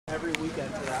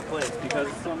to that place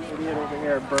because some idiot over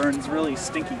here burns really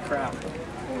stinky crap.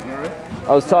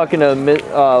 I was talking to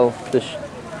the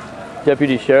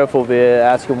deputy sheriff over here,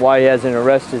 asking why he hasn't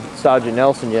arrested Sergeant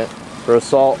Nelson yet for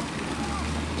assault.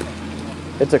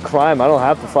 It's a crime. I don't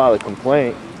have to file a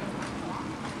complaint.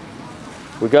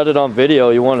 We got it on video.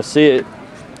 You want to see it?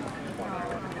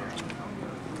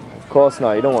 Of course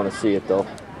not. You don't want to see it though,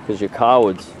 because you're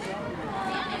cowards.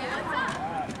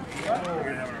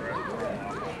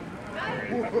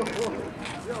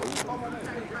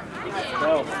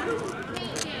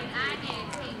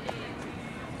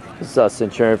 This is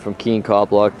Centurion from Keene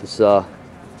Cop Block. This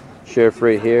sheriff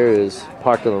right here is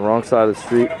parked on the wrong side of the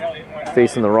street,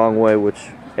 facing the wrong way, which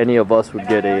any of us would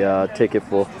get a ticket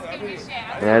for.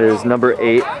 And that is number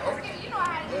 8.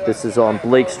 This is on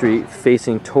Blake Street,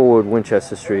 facing toward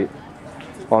Winchester Street,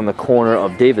 on the corner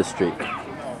of Davis Street.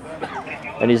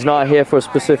 And he's not here for a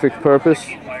specific purpose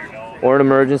or an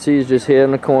emergency. He's just here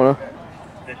in the corner.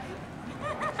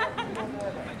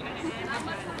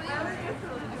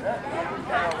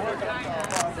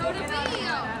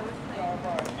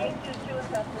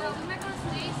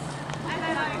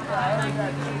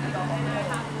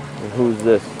 And who's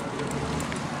this?